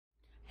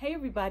Hey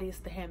everybody, it's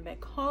the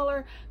handbag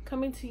hauler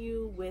coming to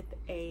you with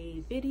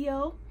a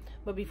video.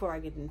 But before I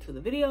get into the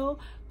video,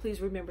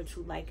 please remember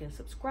to like and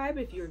subscribe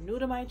if you're new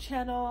to my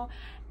channel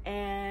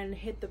and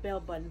hit the bell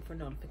button for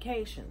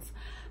notifications.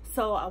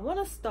 So I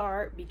want to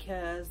start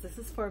because this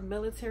is for a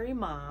military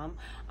mom.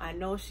 I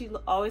know she's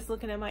always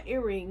looking at my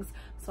earrings,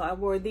 so I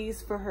wore these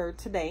for her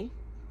today.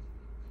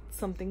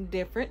 Something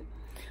different.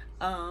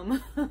 I'll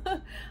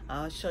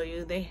show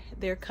you.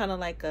 They're kind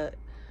of like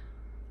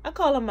I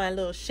call them my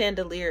little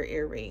chandelier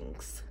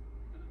earrings,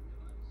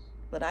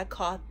 but I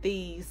caught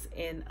these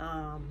in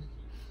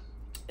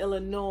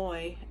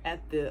Illinois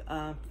at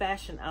the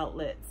fashion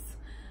outlets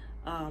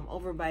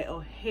over by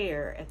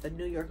O'Hare at the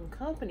New York &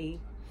 Company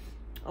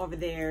over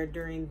there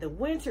during the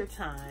winter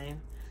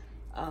time.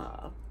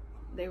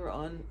 They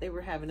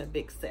were having a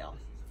big sale.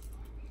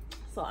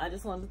 So I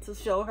just wanted to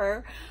show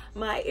her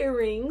my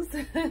earrings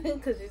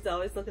because she's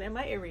always looking at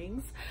my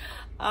earrings.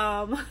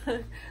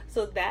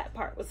 So that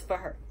part was for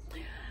her.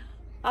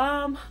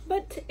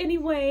 But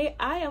anyway,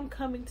 I am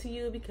coming to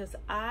you because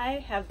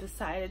I have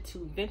decided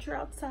to venture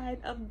outside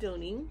of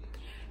Dooney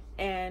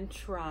and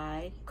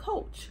try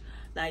Coach.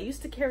 Now I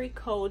used to carry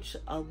Coach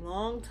a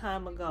long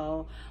time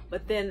ago,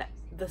 but then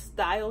the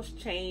styles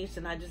changed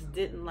and I just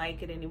didn't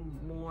like it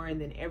anymore,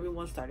 and then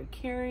everyone started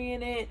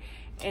carrying it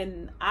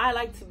and I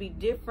like to be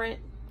different,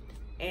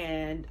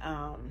 and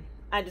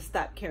I just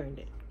stopped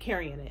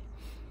carrying it.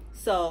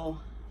 So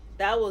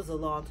that was a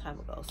long time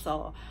ago.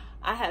 So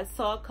I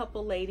saw a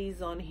couple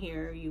ladies on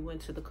here. You went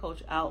to the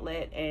Coach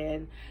outlet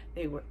and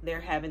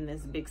they're having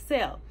this big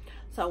sale.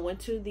 So I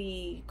went to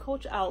the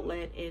Coach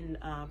outlet in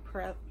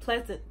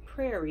Pleasant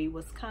Prairie,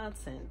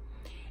 Wisconsin,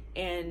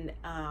 and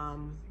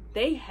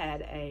they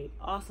had a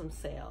awesome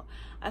sale.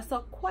 I saw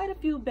quite a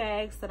few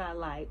bags that I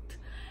liked,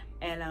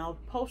 and I'll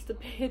post a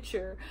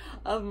picture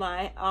of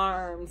my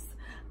arms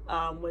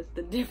with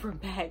the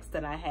different bags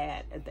that I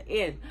had at the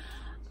end.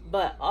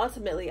 But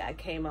ultimately I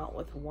came out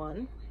with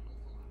one.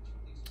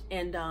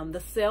 And the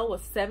sale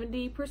was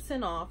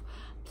 70% off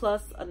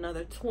plus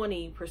another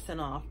 20%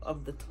 off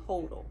of the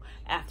total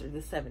after the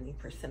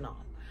 70% off.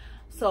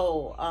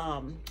 So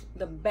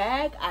the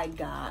bag I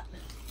got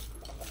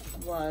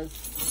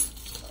was,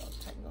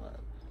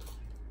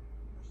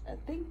 I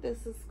think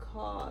this is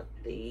called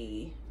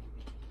the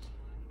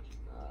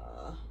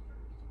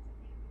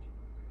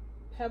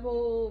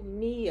Pebble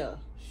Mia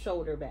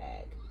shoulder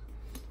bag.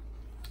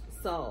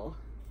 So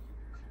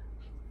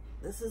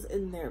this is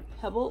in their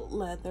pebble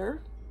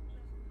leather.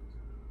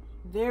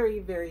 Very,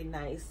 very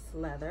nice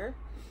leather.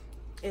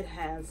 It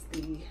has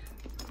the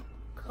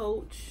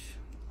Coach.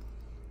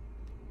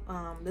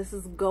 This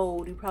is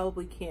gold. You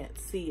probably can't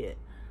see it,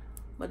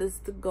 but it's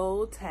the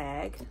gold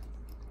tag,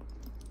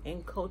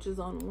 and Coach is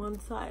on one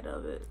side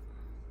of it,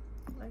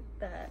 like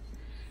that.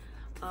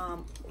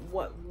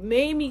 What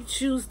made me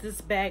choose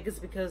this bag is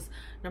because,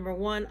 number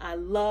one, I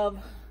love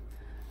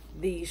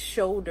the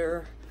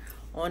shoulder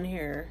on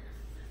here,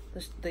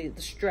 the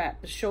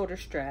strap, the shoulder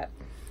strap.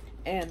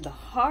 And the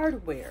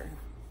hardware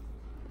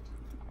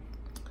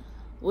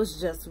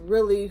was just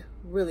really,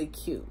 really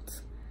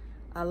cute.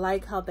 I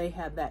like how they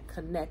have that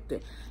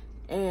connected.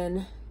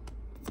 And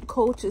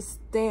Coach is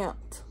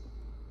stamped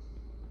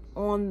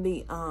on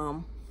the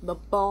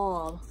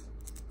ball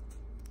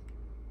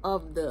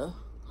of the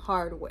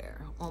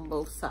hardware on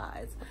both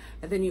sides.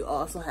 And then you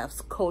also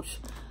have Coach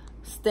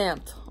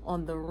stamped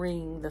on the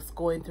ring that's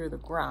going through the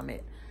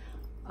grommet.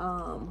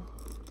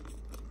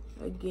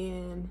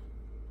 Again,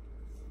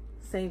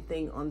 same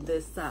thing on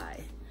this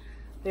side.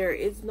 There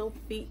is no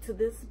feet to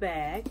this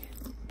bag.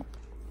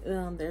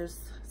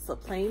 There's a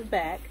plain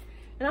back,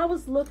 and I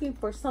was looking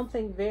for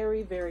something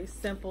very, very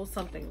simple,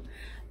 something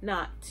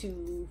not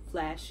too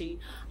flashy.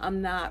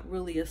 I'm not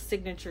really a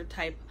signature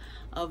type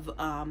of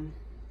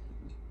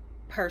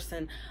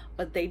person,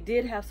 but they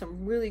did have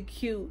some really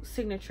cute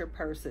signature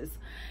purses,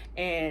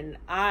 and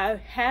I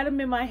had them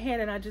in my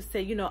hand, and I just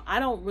said, you know, I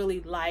don't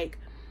really like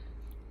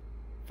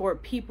for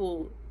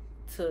people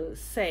to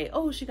say,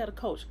 oh, she got a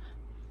Coach.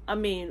 I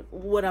mean,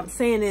 what I'm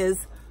saying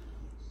is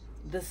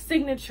the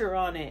signature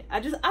on it. I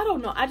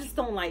don't know. I just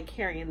don't like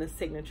carrying the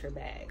signature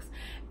bags.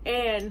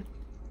 And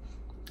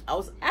I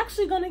was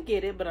actually gonna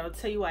get it, but I'll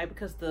tell you why.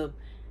 Because the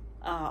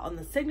on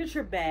the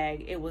signature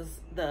bag, it was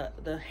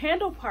the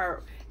handle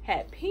part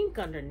had pink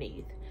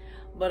underneath,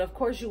 but of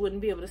course you wouldn't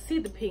be able to see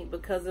the pink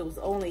because it was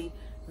only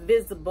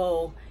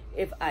visible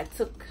if I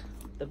took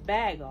the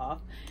bag off.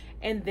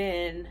 And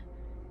then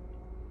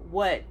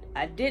what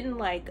I didn't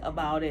like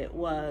about it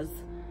was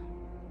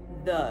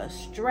the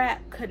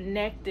strap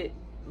connected,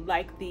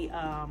 like the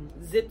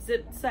zip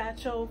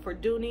satchel for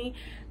Dooney.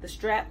 The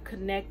strap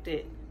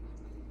connected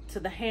to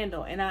the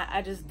handle, and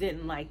I just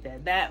didn't like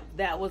that.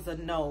 That was a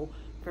no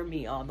for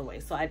me all the way.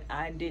 So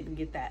I didn't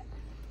get that.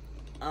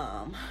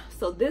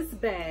 So this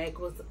bag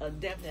was a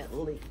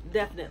definitely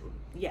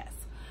yes.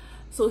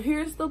 So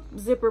here's the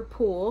zipper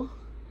pull.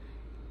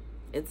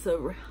 It's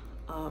a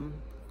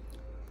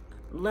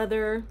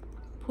leather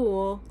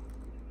pull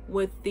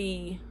with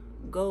the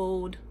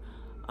gold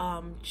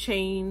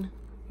chain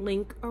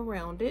link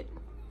around it.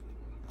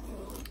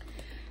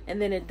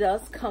 And then it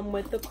does come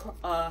with the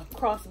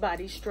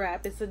crossbody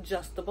strap. It's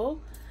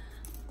adjustable.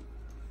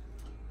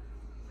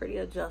 Pretty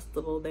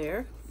adjustable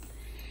there.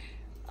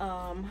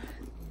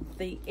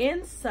 The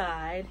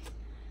inside,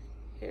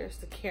 here's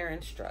the care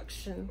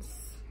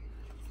instructions.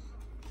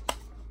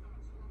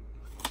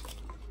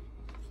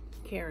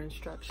 Care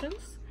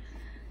instructions.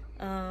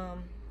 So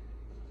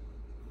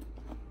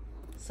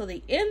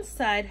the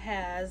inside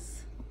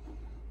has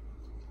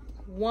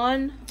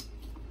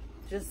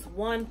just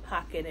one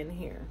pocket in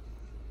here.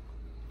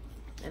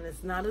 And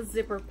it's not a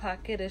zipper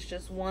pocket, it's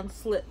just one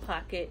slip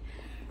pocket.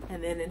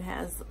 And then it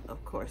has,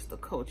 of course, the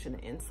Coach in the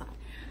inside.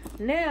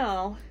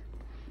 Now,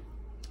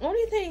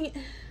 only thing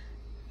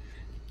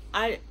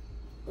it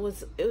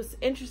was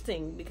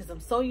interesting because I'm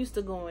so used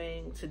to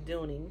going to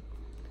Dooney.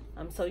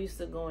 I'm so used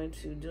to going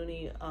to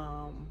Dooney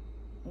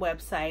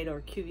website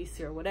or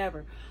QVC or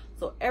whatever.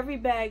 So every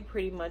bag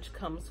pretty much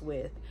comes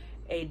with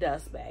a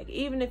dust bag.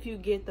 Even if you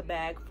get the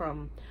bag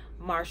from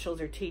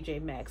Marshalls or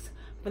TJ Maxx,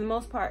 for the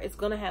most part, it's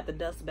going to have the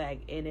dust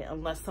bag in it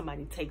unless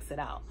somebody takes it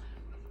out.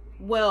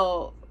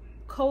 Well,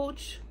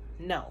 Coach,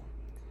 no.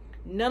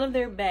 None of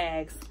their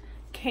bags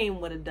came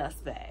with a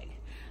dust bag.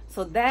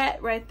 So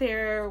that right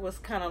there was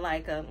kind of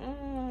like a,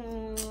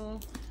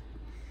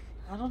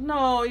 I don't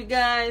know, you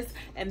guys.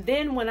 And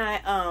then when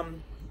I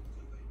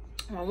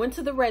went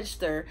to the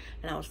register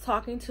and I was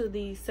talking to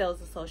the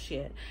sales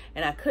associate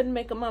and I couldn't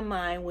make up my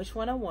mind which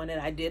one I wanted.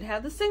 I did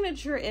have the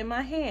signature in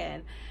my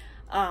hand.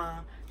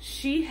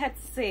 She had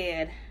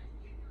said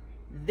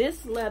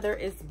this leather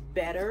is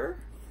better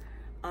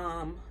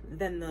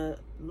than the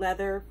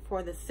leather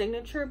for the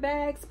signature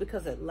bags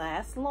because it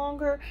lasts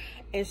longer.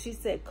 And she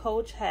said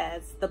Coach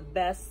has the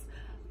best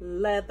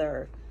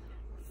leather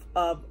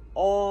of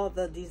all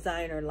the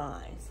designer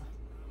lines.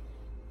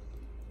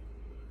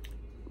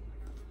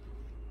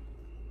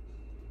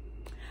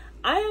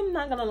 I am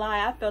not gonna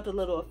lie, I felt a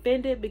little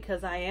offended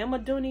because I am a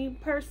Dooney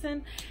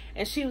person,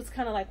 and she was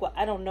kind of like, well,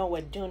 I don't know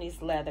what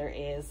Dooney's leather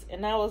is.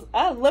 And I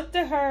looked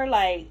at her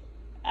like,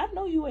 I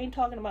know you ain't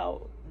talking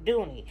about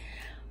Dooney.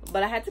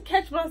 But I had to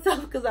catch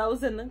myself because I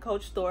was in the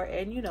Coach store,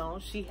 and you know,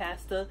 she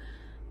has to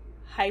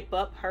hype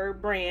up her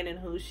brand and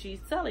who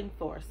she's selling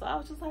for. So I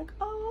was just like,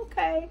 oh,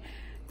 okay.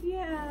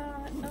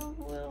 Yeah, no,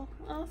 well,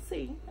 I'll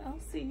see.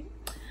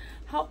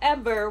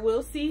 However,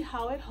 we'll see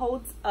how it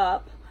holds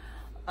up.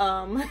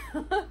 I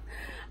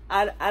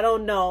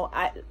don't know.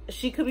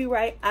 She could be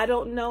right. I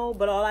don't know,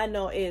 but all I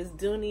know is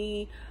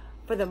Dooney,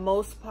 for the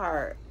most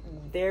part,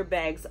 their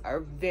bags are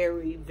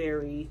very,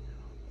 very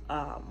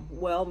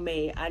well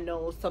made. I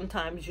know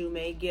sometimes you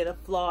may get a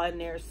flaw in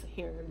there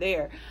here and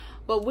there,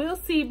 but we'll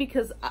see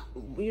because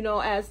you know,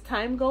 as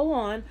time go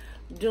on,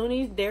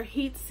 Dooney, their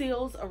heat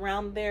seals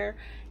around their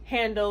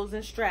handles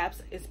and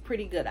straps is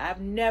pretty good.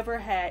 I've never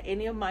had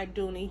any of my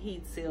Dooney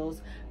heat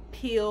seals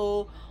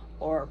peel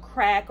or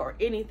crack or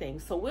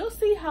anything. So we'll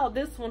see how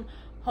this one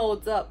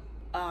holds up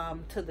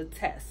to the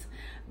test,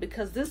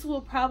 because this will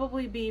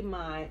probably be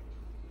my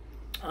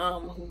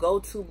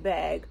go-to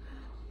bag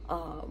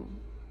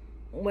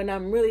when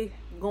I'm really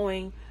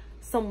going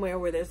somewhere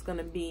where there's going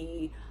to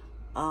be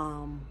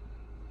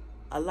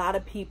a lot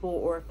of people,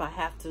 or if I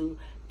have to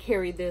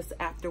carry this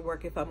after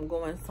work if I'm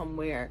going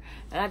somewhere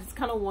and I just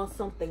kind of want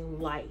something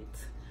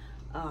light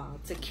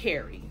to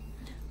carry.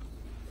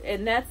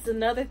 And that's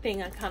another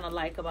thing I kind of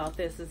like about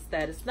this, is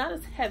that it's not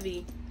as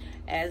heavy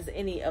as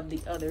any of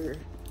the other,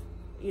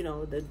 you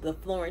know, the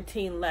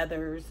Florentine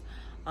leathers.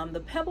 The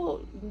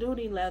Pebble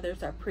Dooney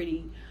leathers are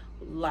pretty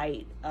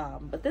light,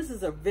 but this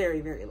is a very,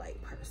 very light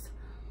purse.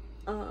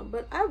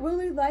 But I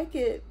really like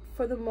it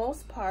for the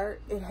most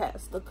part. It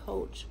has the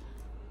Coach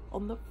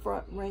on the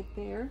front right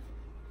there.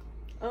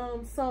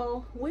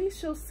 So we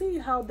shall see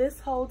how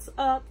this holds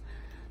up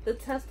the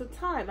test of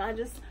time. I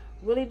just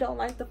really don't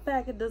like the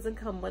fact it doesn't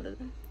come with it.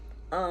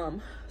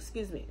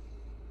 Excuse me,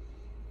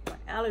 my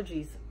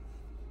allergies.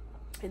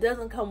 It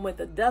doesn't come with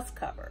a dust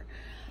cover.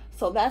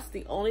 So that's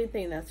the only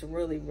thing that's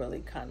really, really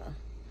kind of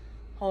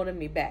holding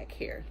me back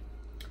here.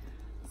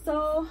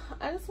 So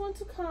I just want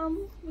to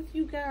come with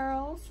you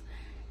girls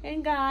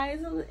and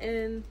guys,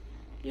 and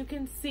you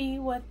can see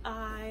what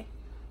I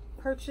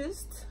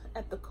purchased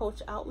at the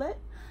Coach outlet.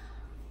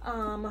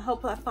 I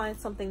hope I find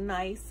something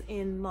nice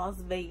in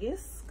Las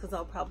Vegas, because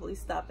I'll probably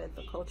stop at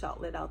the Coach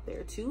outlet out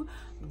there too.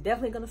 I'm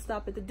definitely going to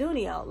stop at the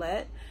Dooney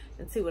outlet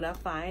and see what I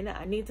find.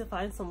 I need to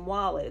find some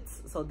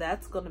wallets, so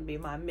that's going to be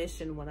my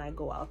mission when I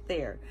go out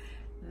there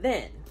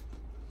then.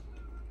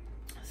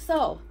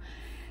 So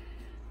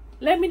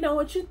let me know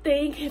what you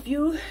think. If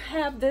you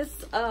have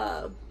this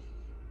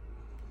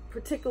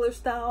particular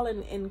style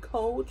in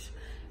Coach,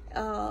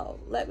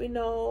 let me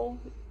know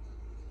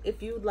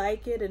if you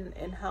like it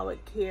and how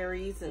it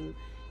carries, and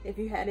if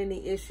you had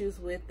any issues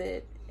with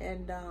it.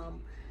 And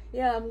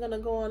yeah, I'm gonna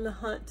go on the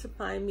hunt to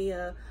find me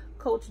a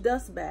Coach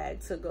dust bag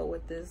to go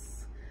with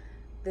this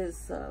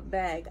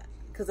bag,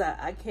 because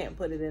I can't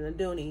put it in a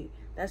Dooney.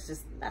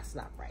 That's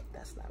not right.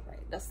 That's not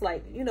right. That's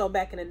like, you know,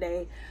 back in the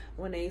day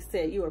when they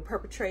said you were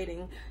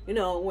perpetrating, you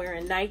know,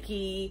 wearing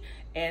Nike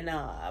and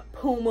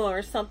Puma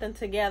or something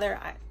together.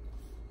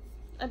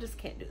 I just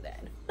can't do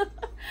that.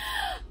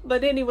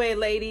 But anyway,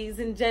 ladies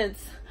and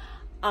gents,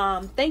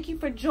 thank you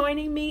for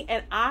joining me,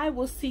 and I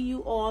will see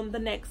you on the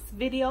next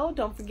video.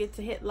 Don't forget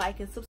to hit like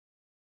and subscribe.